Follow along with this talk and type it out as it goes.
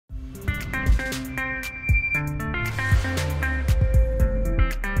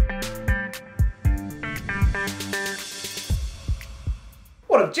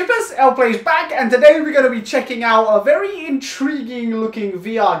up, Jippers? LPlay's back, and today we're going to be checking out a very intriguing looking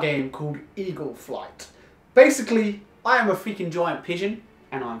VR game called Eagle Flight. Basically, I am a freaking giant pigeon,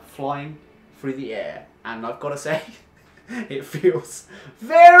 and I'm flying through the air. And I've got to say, it feels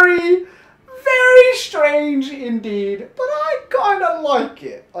very, very strange indeed, but I kind of like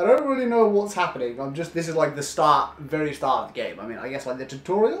it. I don't really know what's happening. This is like the very start of the game. I mean, I guess like the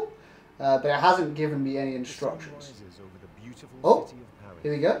tutorial, but it hasn't given me any instructions. Oh,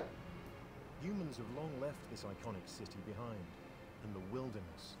 here we go. Humans have long left this iconic city behind, and the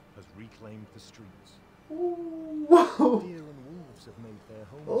wilderness has reclaimed the streets. Whoa. Deer and wolves have made their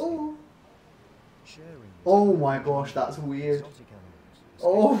homes Oh. here. Sharing Oh my gosh, that's weird. exotic animals,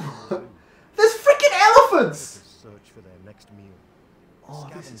 Oh, there's freaking elephants! search for their next meal. Oh,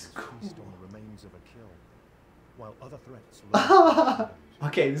 this is Scavengers cool. feast on the remains of a kill, while other threats lurk.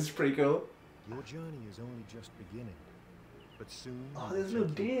 Okay, this is pretty cool. Your journey is only just beginning, but soon. Oh, there's little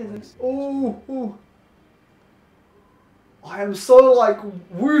gentle deer. places Oh, oh. I am so like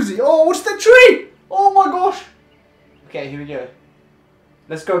woozy. Oh, what's the tree? Oh my gosh. Okay, here we go.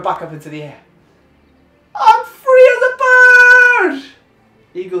 Let's go back up into the air. I'm free as a bird!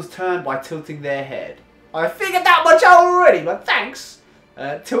 Eagles turn by tilting their head. I figured that much out already, but thanks.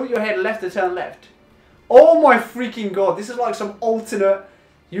 Tilt your head left to turn left. Oh my freaking god, this is like some alternate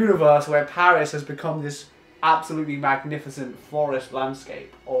universe where Paris has become this absolutely magnificent forest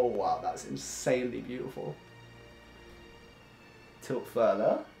landscape. Oh wow, that's insanely beautiful. Tilt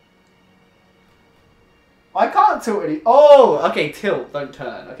further. I can't tilt any. Oh, okay, tilt, don't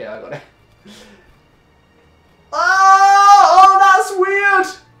turn. Okay, I got it. Oh, that's weird.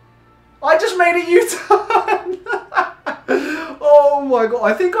 I just made a U-turn. Oh my god,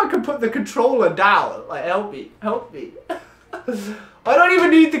 I think I can put the controller down. Like, help me, help me. I don't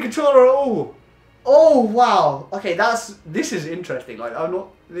even need the controller at all. Oh wow. Okay, this is interesting. Like,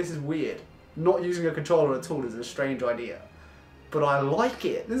 this is weird. Not using a controller at all is a strange idea. But I like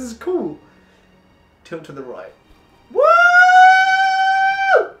it. This is cool. Tilt to the right. Woo!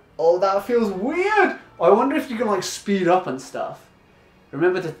 Oh, that feels weird. I wonder if you can like speed up and stuff.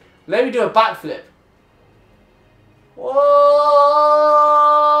 Remember to let me do a backflip. Whoa!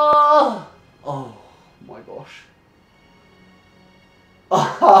 Oh my gosh.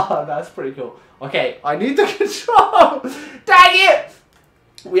 Ah, that's pretty cool. Okay, I need the control. Dang it!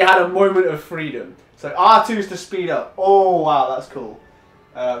 We had a moment of freedom. So R2 is to speed up. Oh wow, that's cool.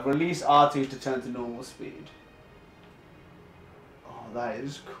 Release R2 to turn to normal speed. Oh, that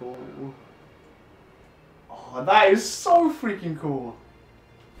is cool. Oh, that is so freaking cool.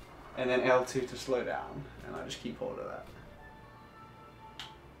 And then L2 to slow down. And I just keep hold of that.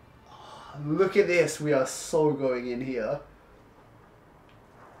 Oh, look at this. We are so going in here.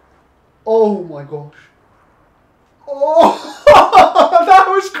 Oh my gosh. Oh, that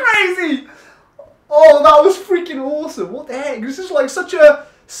was crazy. Oh, that was freaking awesome. What the heck? This is like such a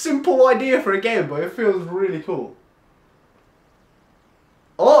simple idea for a game, but it feels really cool.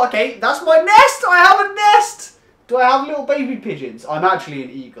 Oh, okay. That's my nest. I have a nest. Do I have little baby pigeons? I'm actually an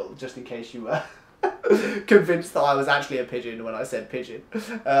eagle, just in case you were convinced that I was actually a pigeon when I said pigeon.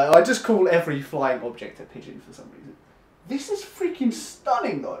 I just call every flying object a pigeon for some reason. This is freaking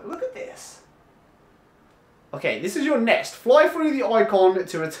stunning, though. Look at this. Okay, this is your nest. Fly through the icon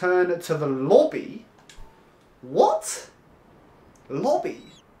to return to the lobby. What? Lobby?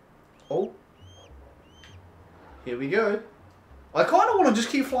 Oh. Here we go. I kind of want to just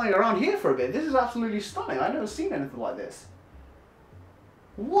keep flying around here for a bit. This is absolutely stunning. I've never seen anything like this.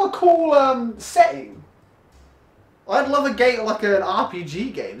 What a cool setting. I'd love a game, like an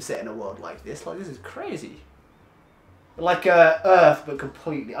RPG game set in a world like this. Like, this is crazy. Like Earth, but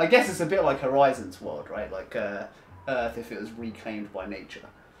completely. I guess it's a bit like Horizon's world, right? Like Earth if it was reclaimed by nature.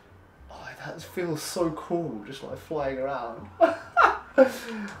 Oh, that feels so cool, just like flying around.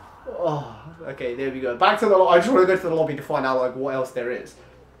 Oh, okay, there we go. Back to the lobby. I just want to go to the lobby to find out like what else there is.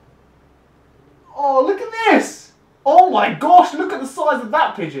 Oh, look at this! Oh my gosh, look at the size of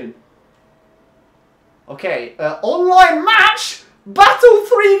that pigeon. Okay, online match? Battle 3v3?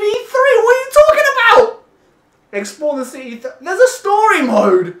 What are you talking about? Explore the city. There's a story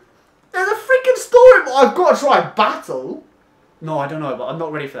mode. There's a freaking story mode. I've got to try battle. No, I don't know, but I'm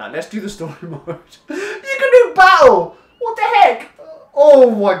not ready for that. Let's do the story mode. You can do battle. What the heck? Oh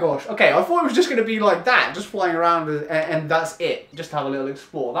my gosh. Okay, I thought it was just going to be like that, just flying around and that's it. Just have a little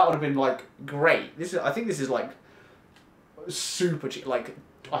explore. That would have been like great. I think this is like super cheap. Like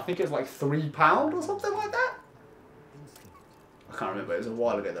I think it's like £3 or something like that. I can't remember. It was a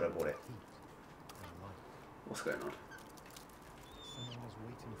while ago that I bought it. What's going on?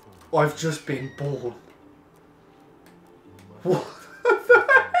 I've just been born. What the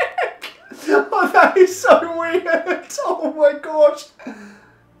That is so weird. Oh my gosh.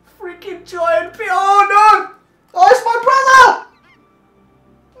 Freaking giant pig. Oh no. Oh, it's my brother.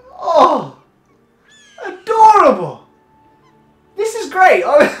 Oh. Adorable. This is great.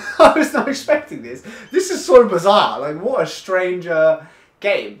 I was not expecting this. This is so bizarre. Like, what a strange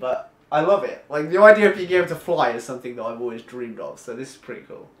game, but I love it. Like, the idea of being able to fly is something that I've always dreamed of, so this is pretty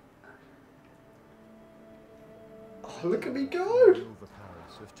cool. Oh, look at me go!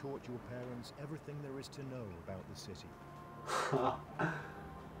 Overpowers have taught your parents everything there is to know about the city.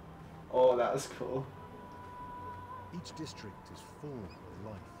 Oh, that was cool. Each district is full of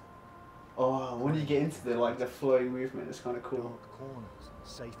life. Oh, when you get into the flowing movement, it's kind of cool. Dark corners and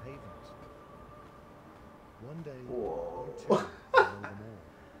safe havens. One day, Whoa. you too will know them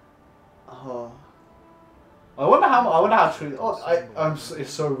all. Oh. I wonder how true. Oh,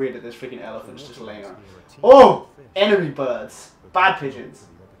 it's so weird that there's freaking elephants just laying around. Oh, enemy birds, bad pigeons.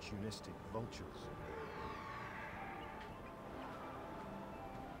 The opportunistic vultures.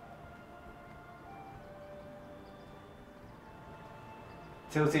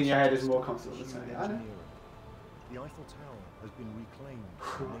 Tilting your head is more comfortable than Human saying, I know. engineering. The Eiffel Tower has been reclaimed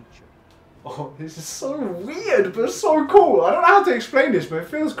by nature. Oh, this is so weird, but so cool. I don't know how to explain this, but it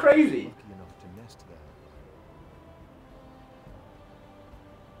feels crazy. Lucky enough to nest there.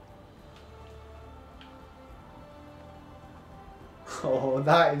 Oh,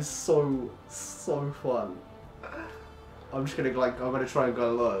 that is so fun. I'm just gonna I'm gonna try and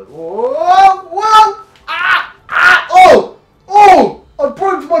go low. Whoa! Whoa! Ah! Ah! Oh! Oh! I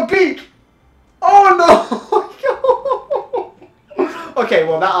broke my beak! Oh no! Okay,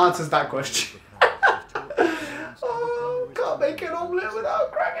 well that answers that question. Oh, can't make an omelette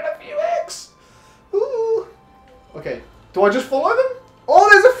without cracking a few eggs. Ooh. Okay, do I just follow them? Oh,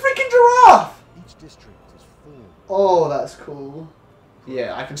 there's a freaking giraffe! Each district is full. Oh, that's cool.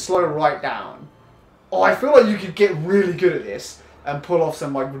 Yeah, I can slow right down. Oh, I feel like you could get really good at this and pull off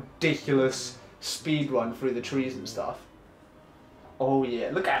some like ridiculous speed run through the trees and stuff. Oh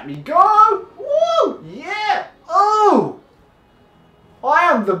yeah, look at me go! Woo! Yeah! Oh!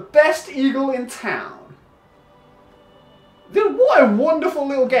 I am the best eagle in town. Dude, what a wonderful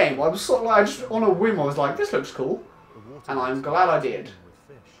little game. I was sort of like, just on a whim, I was like, this looks cool. And I'm glad I did. With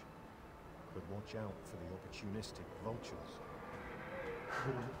fish. But watch out for the opportunistic vultures.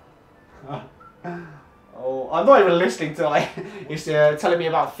 Oh, I'm not even listening to like it's telling me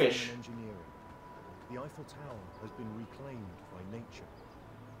about fish. Engineering. The Eiffel Tower has been reclaimed by nature.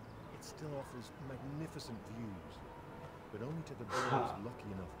 It still offers magnificent views, but only to the birds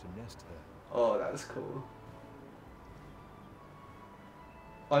lucky enough to nest there. Oh, that's cool.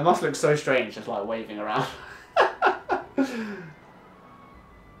 Oh, it must look so strange just like waving around.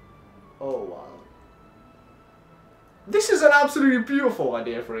 Oh wow. This is an absolutely beautiful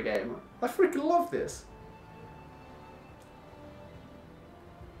idea for a game. I freaking love this.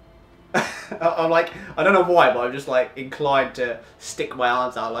 I'm like, I don't know why, but I'm just like inclined to stick my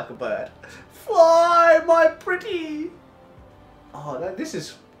arms out like a bird. Fly, my pretty! Oh, this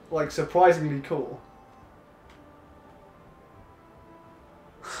is like surprisingly cool.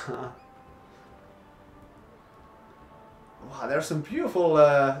 Wow, there are some beautiful...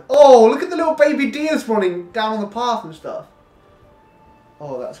 Oh, look at the little baby deers running down on the path and stuff.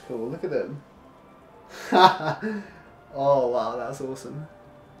 Oh, that's cool. Look at them. Oh, wow, that's awesome.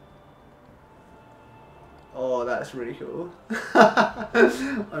 Oh, that's really cool.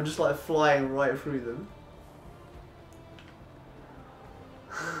 I'm just like flying right through them.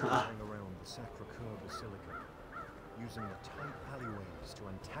 Around the Sacre Coeur Basilica, using the tight alleyways to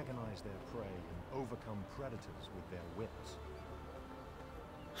antagonize their prey and overcome predators with their wits.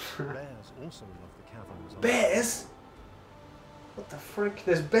 Bears also love the caverns. Bears? What the frick?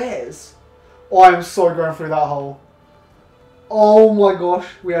 There's bears? Oh, I'm so going through that hole. Oh my gosh,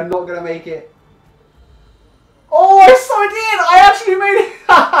 we are not going to make it. Oh, I so did! I actually made it!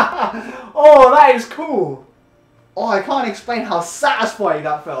 Oh, that is cool. Oh, I can't explain how satisfying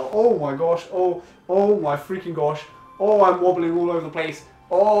that felt. Oh my gosh. Oh my freaking gosh. Oh, I'm wobbling all over the place.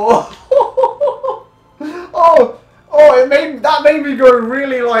 Oh. Oh, that made me go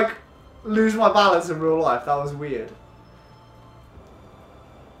really like lose my balance in real life. That was weird.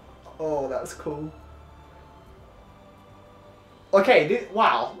 Oh, that's cool. Okay,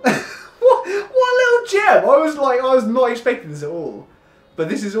 wow. What little gem! I was not expecting this at all. But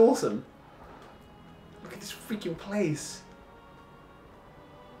this is awesome. Look at this freaking place.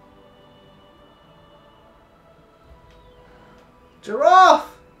 Giraffe!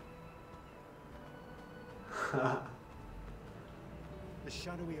 The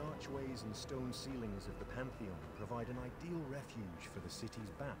shadowy archways and stone ceilings of the Pantheon provide an ideal refuge for the city's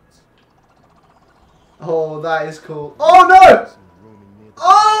bats. Oh, that is cool. Oh no!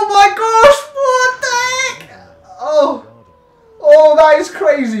 Oh my gosh! What the heck? Oh, oh, that is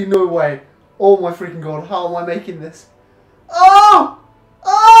crazy. No way. Oh my freaking god! How am I making this? Oh!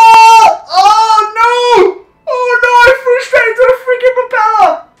 Oh! Oh no! Oh no! I flew straight into the freaking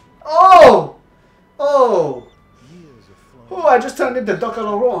propeller! Oh! Oh! Oh! I just turned into Duck à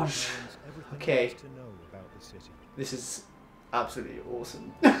l'Orange. Okay. This is absolutely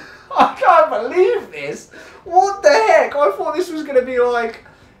awesome. I can't believe this. What the heck? I thought this was gonna be like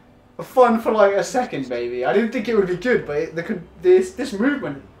fun for like a second, maybe. I didn't think it would be good, but this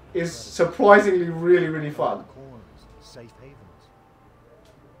movement is surprisingly really fun. Safe havens.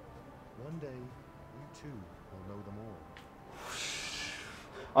 One day, you too will know them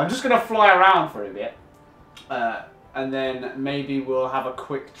all. I'm just gonna fly around for a bit, and then maybe we'll have a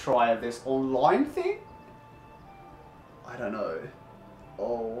quick try of this online thing. I don't know.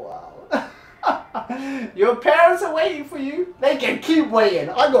 Oh wow. Your parents are waiting for you. They can keep waiting.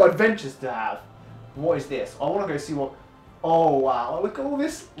 I got adventures to have. What is this? I want to go see what. Oh wow! Look at all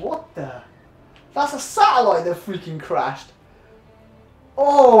this. What the? That's a satellite that freaking crashed.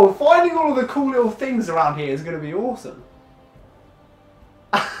 Oh, finding all of the cool little things around here is going to be awesome.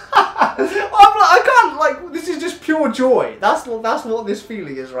 I can't, like, this is just pure joy. That's what this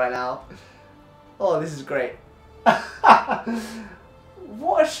feeling is right now. Oh, this is great.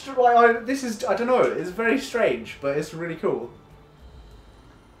 What a, this is, I don't know, it's very strange, but it's really cool.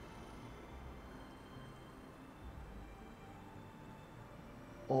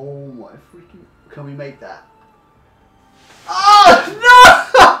 Oh my freaking, can we make that? Oh,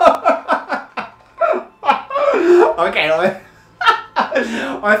 no! Okay,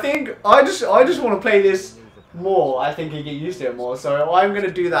 I think I just want to play this more. I think you get used to it more. So I'm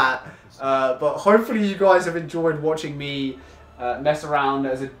gonna do that. But hopefully you guys have enjoyed watching me mess around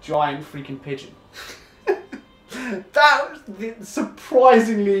as a giant freaking pigeon. That was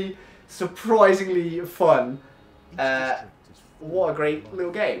surprisingly fun. What a great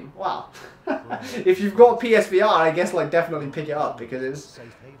little game! Wow. If you've got PSVR, I guess like definitely pick it up because it's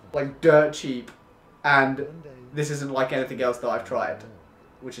like dirt cheap, and this isn't like anything else that I've tried,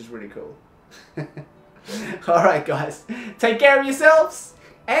 which is really cool. Alright guys, take care of yourselves,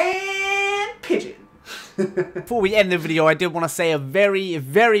 and pigeon. Before we end the video, I did want to say a very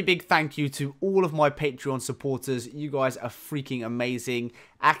big thank you to all of my Patreon supporters. You guys are freaking amazing.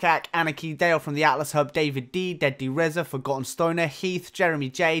 Acac, Anakey, Dale from the Atlas Hub, David D, DeadDerezzer, Forgotten Stoner, Heath, Jeremy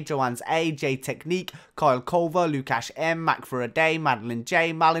J, Johannes A, Jtecnique, Kyle Culver, Lukash M, Foraday, Madeline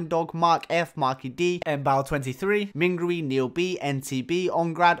J, Malindog, Mark F, Marky D, Mbal23, Mingrui, Neil B, NTB,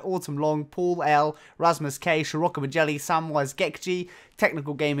 Ongrad, Autumn Long, Paul L, Rasmus K, Shirokumajelly, Wise Gek G,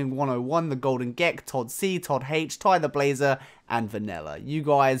 Technical Gaming 101, the Golden Gek, Todd C, Todd H, TyTheBlazer, and Vanella. You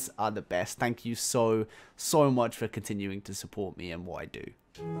guys are the best. Thank you so much for continuing to support me and what I do.